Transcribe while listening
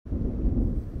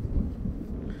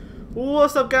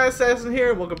What's up, guys? Assassin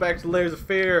here. Welcome back to Layers of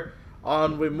Fear.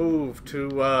 On we move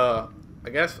to, I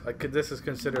guess this is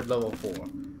considered level 4.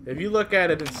 If you look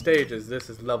at it in stages, this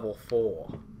is level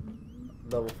 4.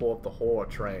 Level 4 of the horror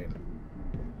train.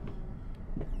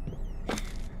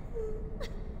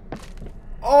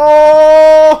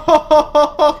 Oh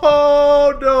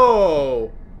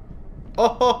no!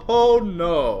 Oh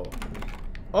no!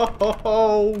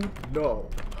 Oh no!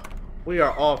 We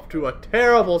are off to a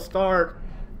terrible start.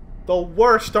 The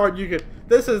worst start you could.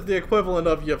 This is the equivalent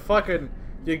of you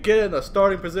get in the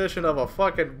starting position of a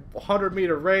fucking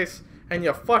 100-meter race and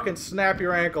you fucking snap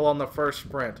your ankle on the first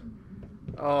sprint.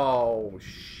 Oh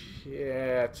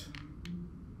shit.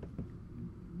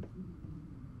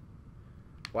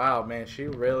 Wow, man, she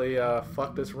really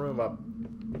fucked this room up.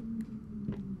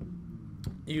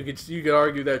 You could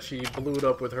argue that she blew it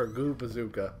up with her goo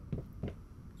bazooka,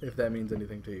 if that means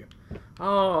anything to you.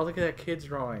 Oh, look at that kid's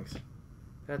drawings.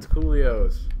 That's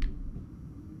Coolio's.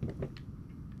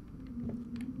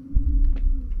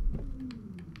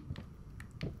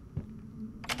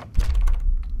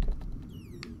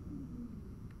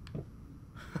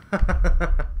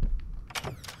 Are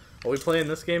we playing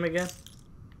this game again?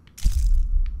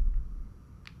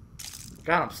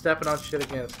 God, I'm stepping on shit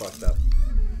again. It's fucked up.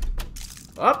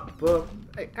 Up.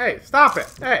 Hey, stop it.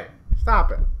 Hey,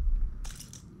 stop it.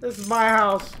 This is my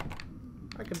house.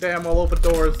 I can damn well open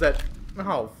doors that...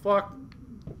 Oh, fuck.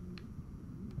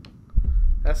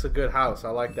 That's a good house. I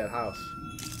like that house.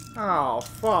 Oh,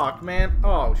 fuck, man.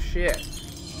 Oh, shit.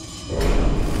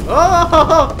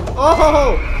 Oh!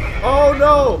 Oh! Oh,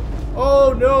 no!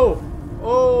 Oh, no!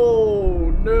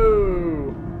 Oh,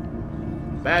 no!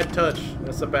 Bad touch.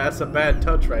 That's a bad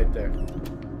touch right there.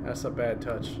 That's a bad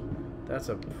touch. That's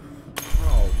a...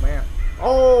 Oh, man.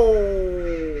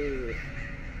 Oh!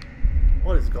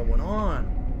 What is going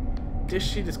on? This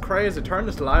shit is crazy. Turn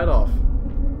this light off.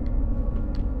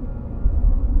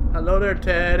 Hello there,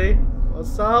 Teddy.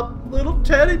 What's up, little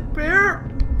teddy bear?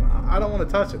 I don't want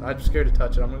to touch it. I'm just scared to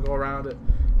touch it. I'm going to go around it.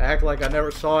 Act like I never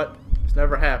saw it. It's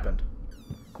never happened.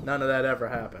 None of that ever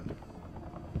happened.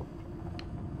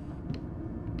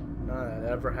 None of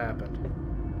that ever happened.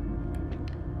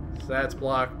 So that's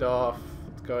blocked off.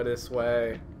 Let's go this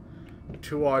way.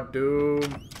 To our doom.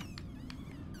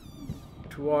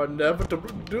 To our inevitable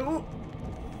doom.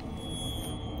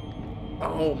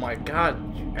 Oh my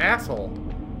god, you asshole.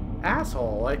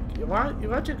 Asshole, like,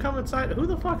 why'd you come inside? Who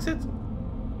the fuck sits?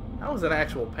 That was an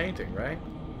actual painting, right?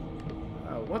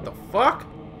 What the fuck?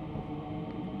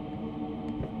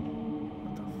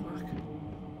 What the fuck?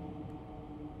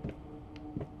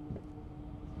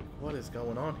 What is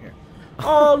going on here?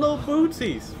 Oh, little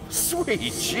bootsies. Sweet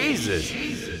Jesus!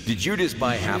 Did you just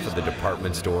buy half of the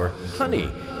department store?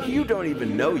 Honey, you don't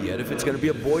even know yet if it's gonna be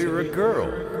a boy or a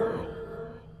girl.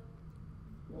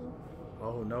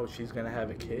 Oh no, she's gonna have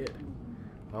a kid.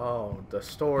 Oh, the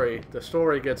story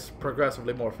gets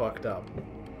progressively more fucked up.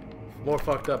 More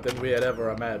fucked up than we had ever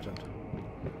imagined.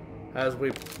 As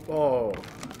we... Oh!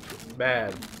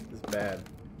 Bad. It's bad.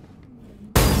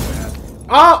 Bad.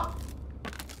 Oh!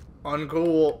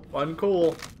 Uncool.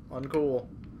 Uncool. Uncool.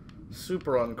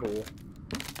 Super uncool.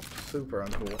 Super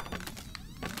uncool.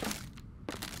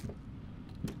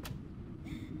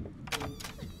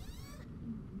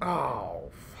 Oh,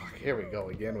 fuck. Here we go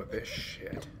again with this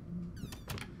shit.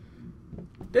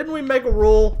 Didn't we make a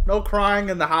rule? No crying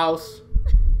in the house?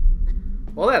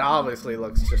 Well, that obviously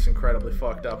looks just incredibly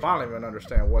fucked up. I don't even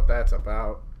understand what that's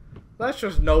about. Let's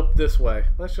just nope this way.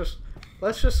 Let's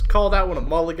just call that one a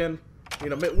mulligan. You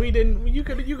know, we didn't. You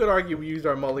could argue we used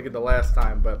our mulligan the last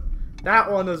time, but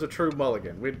that one is a true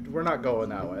mulligan. We're not going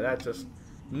that way. That just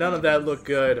none of that looked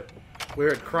good. We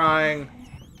heard crying.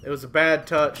 It was a bad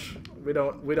touch. We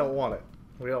don't want it.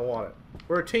 We don't want it.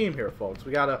 We're a team here, folks.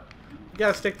 We gotta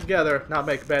stick together, not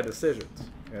make bad decisions.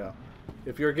 You know,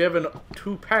 if you're given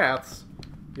two paths,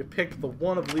 you pick the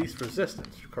one of least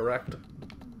resistance. Correct?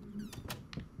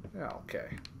 Yeah.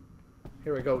 Okay.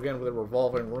 Here we go again with the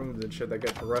revolving rooms and shit that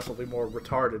get progressively more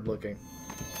retarded looking.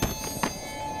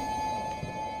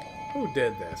 Who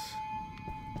did this?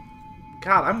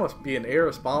 God, I must be an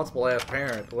irresponsible ass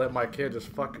parent to let my kid just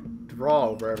fucking draw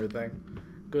over everything.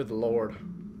 Good lord.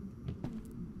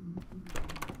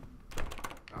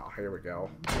 Oh, here we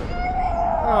go.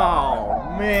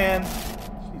 Oh, man.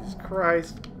 Jesus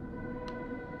Christ.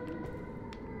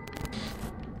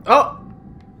 Oh!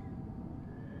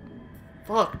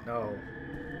 Fuck no.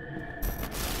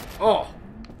 Oh!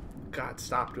 God,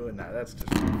 stop doing that. That's just...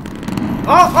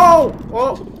 Oh!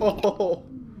 Oh! Oh! Oh!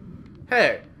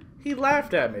 Hey, he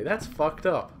laughed at me. That's fucked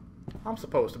up. I'm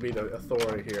supposed to be the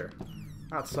authority here.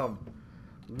 Not some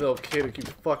Little kid who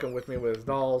keeps fucking with me with his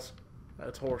dolls.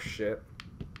 That's horse shit.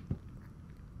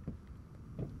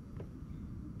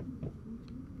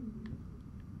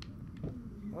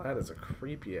 Well, that is a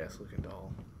creepy ass looking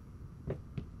doll.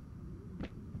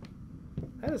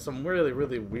 That is some really,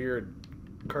 really weird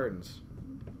curtains.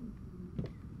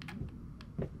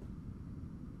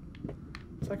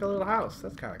 It's like a little house.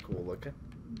 That's kind of cool looking.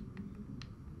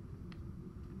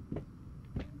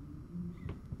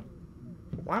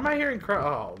 Why am I hearing cry?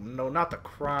 Oh, no, not the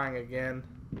crying again.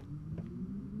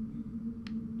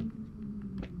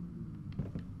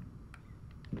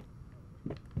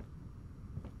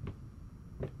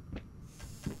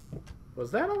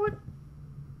 Was that all it?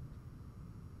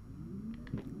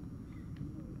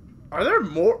 Are there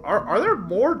more? Are there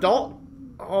more dolls?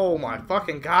 Oh my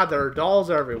fucking god! There are dolls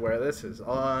everywhere. This is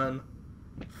unfucking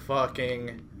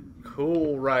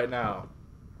cool right now.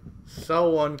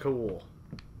 So uncool.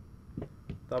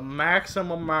 The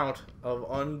maximum amount of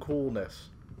uncoolness.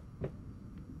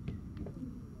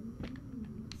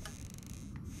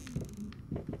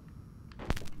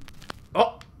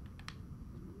 Oh!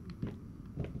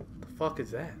 The fuck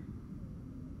is that?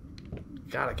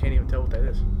 God, I can't even tell what that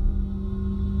is.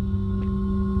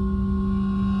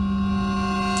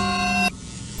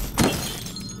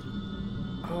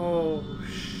 Oh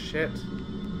shit.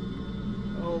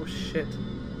 Oh shit.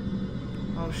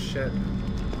 Oh shit.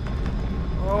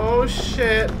 Oh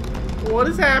shit. What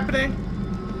is happening?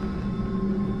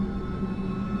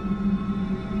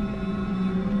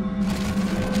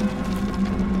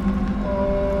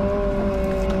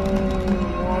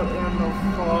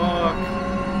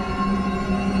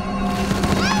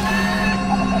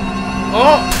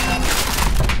 Oh!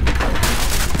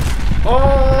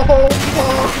 Oh,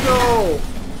 fuck no!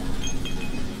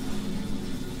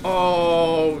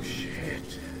 Oh,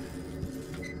 shit.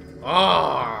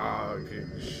 Oh,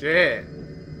 shit.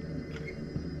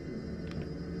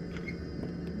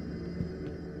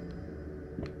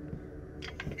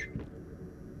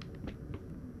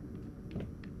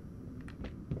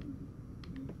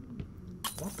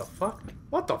 What the fuck?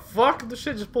 What the fuck? The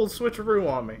shit just pulled a switcheroo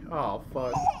on me. Oh,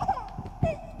 fuck.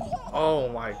 Oh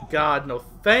my god, no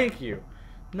thank you.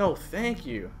 No thank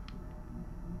you.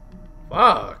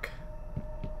 Fuck.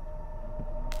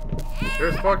 Sure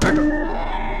as fuck I go.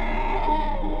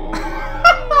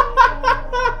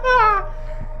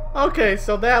 Okay,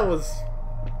 so that was...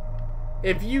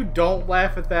 If you don't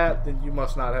laugh at that, then you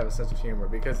must not have a sense of humor.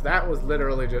 Because that was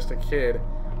literally just a kid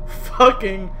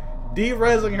fucking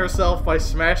de-resing herself by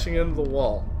smashing into the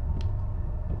wall.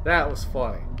 That was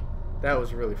funny. That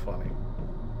was really funny.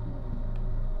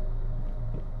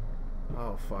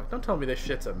 Oh fuck, don't tell me this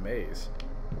shit's a maze.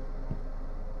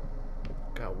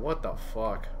 God, what the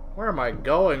fuck? Where am I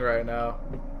going right now?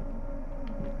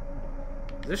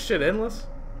 Is this shit endless?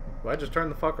 Do I just turn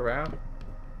the fuck around?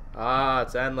 Ah,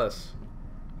 it's endless.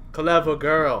 Clever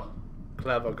girl.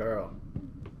 Clever girl.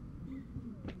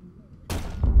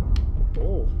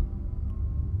 Oh.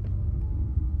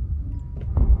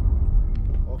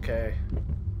 Okay.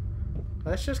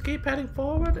 Let's just keep heading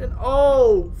forward and...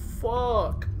 Oh,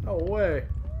 fuck. No way.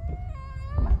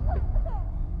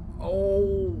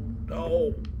 Oh,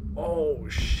 no. Oh,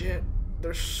 shit.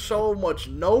 There's so much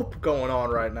nope going on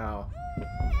right now.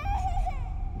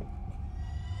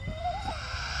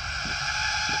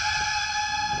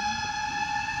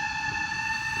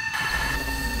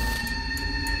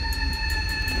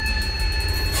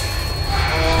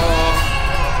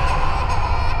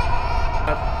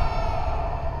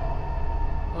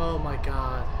 Oh, my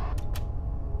God.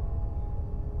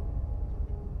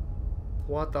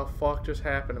 What the fuck just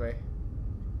happened to me?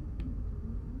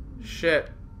 Shit.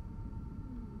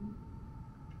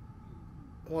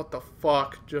 What the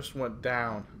fuck just went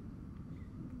down?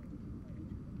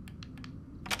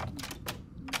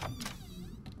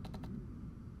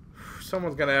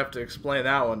 Someone's gonna have to explain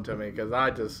that one to me, because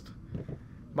I just...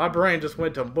 My brain just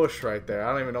went to mush right there.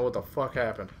 I don't even know what the fuck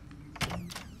happened.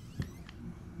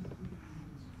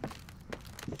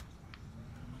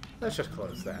 Let's just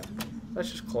close that.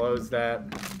 Let's just close that.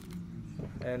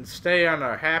 And stay on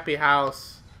our happy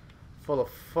house full of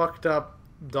fucked up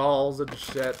dolls and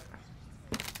shit.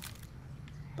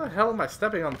 What the hell am I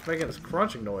stepping on making this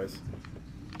crunching noise?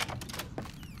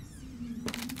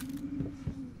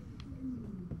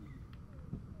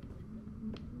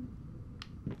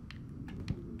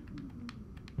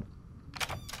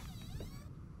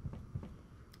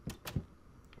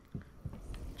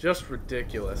 Just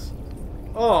ridiculous.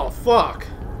 Oh, fuck.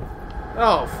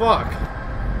 Oh, fuck.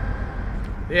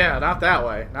 Yeah, not that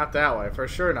way. Not that way. For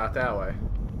sure not that way.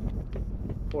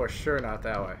 For sure not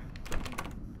that way.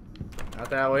 Not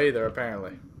that way either,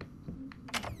 apparently.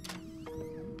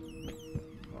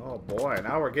 Oh boy,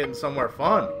 now we're getting somewhere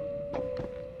fun.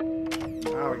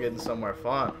 Now we're getting somewhere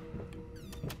fun.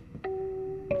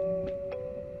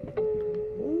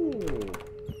 Ooh.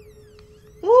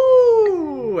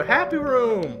 Ooh! Happy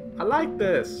room! I like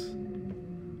this.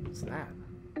 What's that?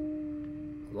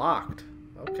 Locked.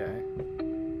 Okay.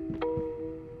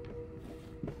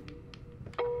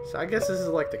 So I guess this is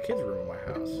like the kids' room in my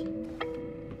house.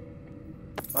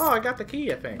 Oh, I got the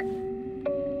key, I think.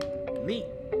 Neat.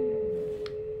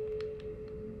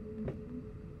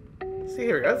 See,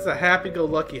 here we go. This is a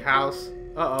happy-go-lucky house.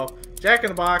 Uh-oh. Jack in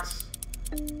the box.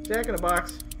 Jack in the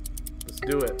box. Let's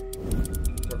do it.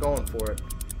 We're going for it.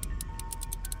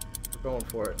 We're going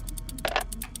for it.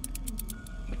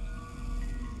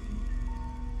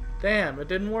 Damn, it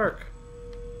didn't work.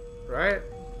 Right?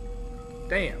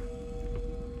 Damn.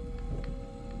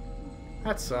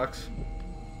 That sucks.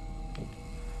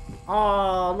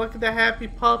 Oh, look at the happy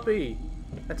puppy.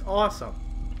 That's awesome.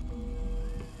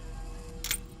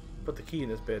 Put the key in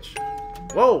this bitch.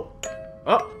 Whoa!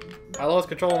 Oh! I lost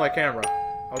control of my camera.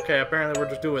 Okay, apparently we're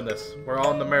just doing this. We're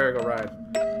all in the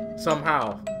merry-go-round.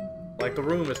 Somehow. Like the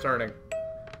room is turning.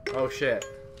 Oh shit.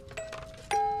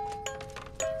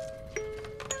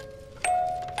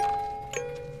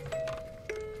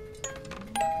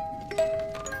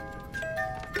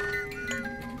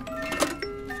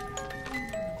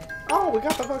 Oh, we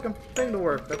got the fucking thing to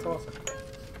work. That's awesome.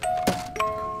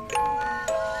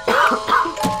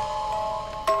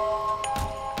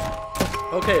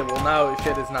 Okay, well now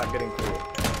shit is not getting cool.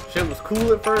 Shit was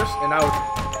cool at first, and now it's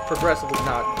progressively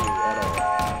not cool at all.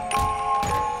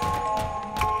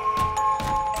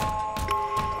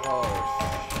 Oh,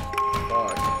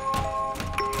 fuck.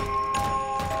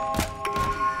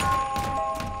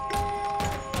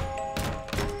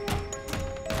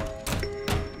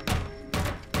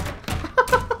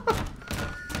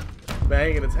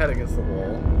 Banging its head against the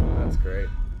wall. That's great.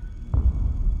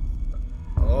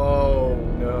 Oh,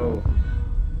 no.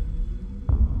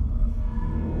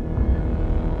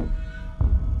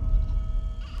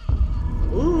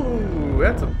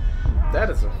 That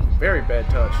is a very bad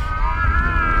touch.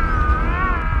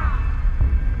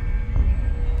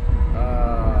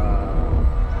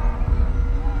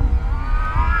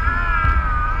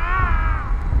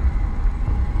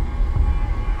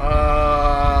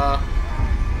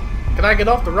 Can I get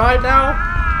off the ride now?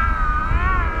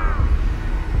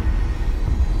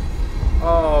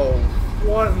 Oh,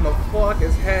 what in the fuck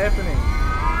is happening?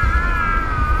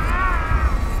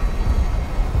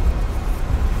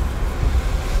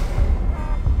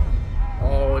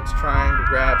 It's trying to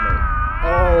grab me.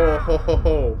 Oh, ho, ho,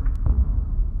 ho.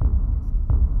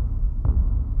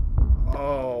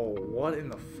 Oh, what in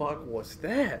the fuck was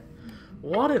that?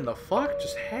 What in the fuck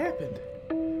just happened?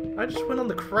 I just went on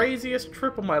the craziest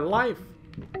trip of my life.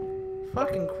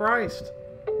 Fucking Christ.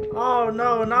 Oh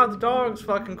no, now the dog's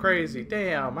fucking crazy.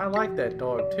 Damn, I like that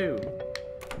dog too.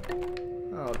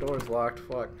 Oh, door's locked.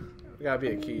 Fuck. There gotta be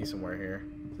a key somewhere here.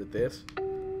 Is it this?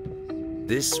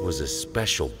 This was a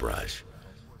special brush.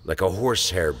 Like a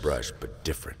horsehair brush, but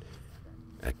different.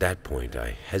 At that point,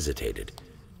 I hesitated.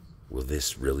 Will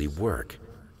this really work?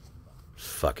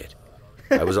 Fuck it.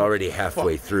 I was already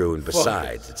halfway through, and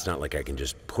besides, it's not like I can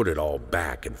just put it all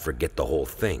back and forget the whole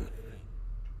thing.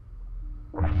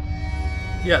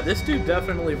 Yeah, this dude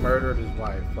definitely murdered his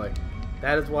wife. Like,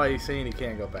 that is why he's saying he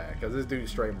can't go back. Because this dude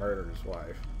straight murdered his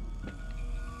wife.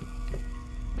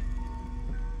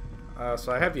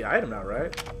 So I have the item now,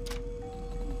 right?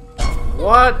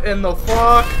 What in the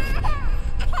fuck?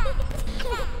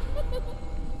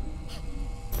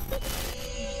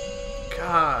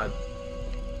 God.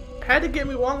 Had to get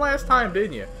me one last time,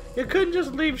 didn't you? You couldn't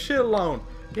just leave shit alone.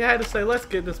 You had to say, let's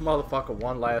get this motherfucker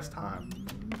one last time.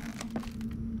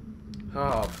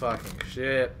 Oh, fucking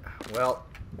shit. Well.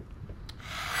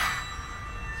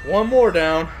 One more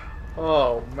down.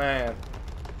 Oh, man.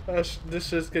 This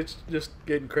just gets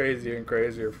getting crazier and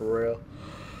crazier for real.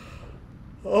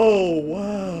 Oh,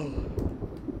 wow.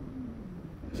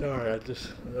 Sorry,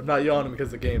 I'm not yawning because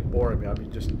the game's boring me.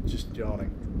 I'm just yawning.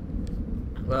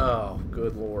 Oh,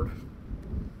 good lord.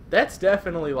 That's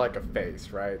definitely like a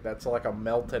face, right? That's like a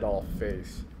melted off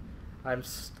face. I'm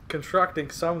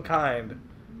constructing some kind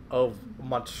of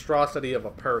monstrosity of a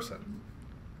person.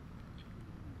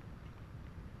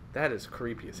 That is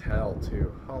creepy as hell,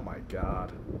 too. Oh my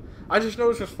god. I just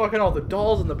noticed there's fucking all the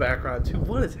dolls in the background, too.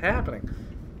 What is happening?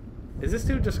 Is this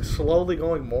dude just slowly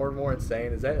going more and more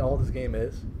insane? Is that all this game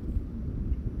is?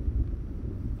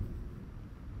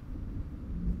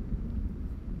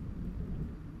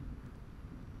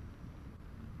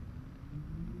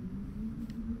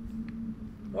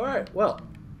 Alright, well.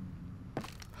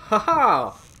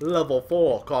 Haha! Level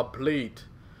 4 complete.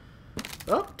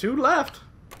 Oh, 2 left.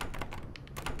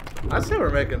 I'd say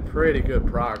we're making pretty good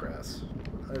progress.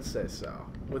 I'd say so.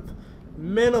 With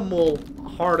minimal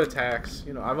heart attacks.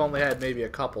 You know, I've only had maybe a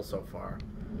couple so far.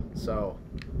 So,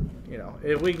 you know,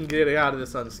 if we can get out of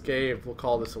this unscathed, we'll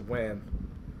call this a win.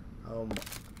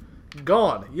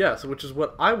 Gone, yes, which is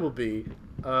what I will be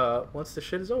once the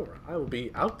shit is over. I will be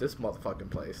out this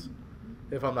motherfucking place.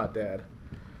 If I'm not dead.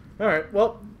 Alright,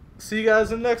 well, see you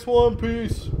guys in the next one.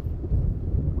 Peace.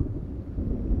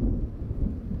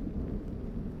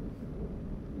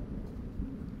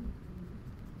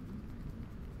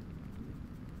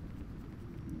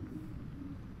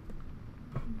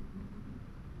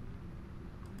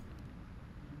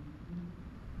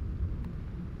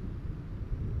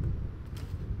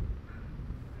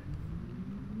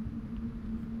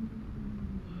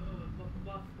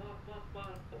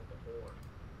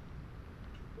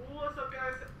 What's up,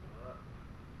 guys?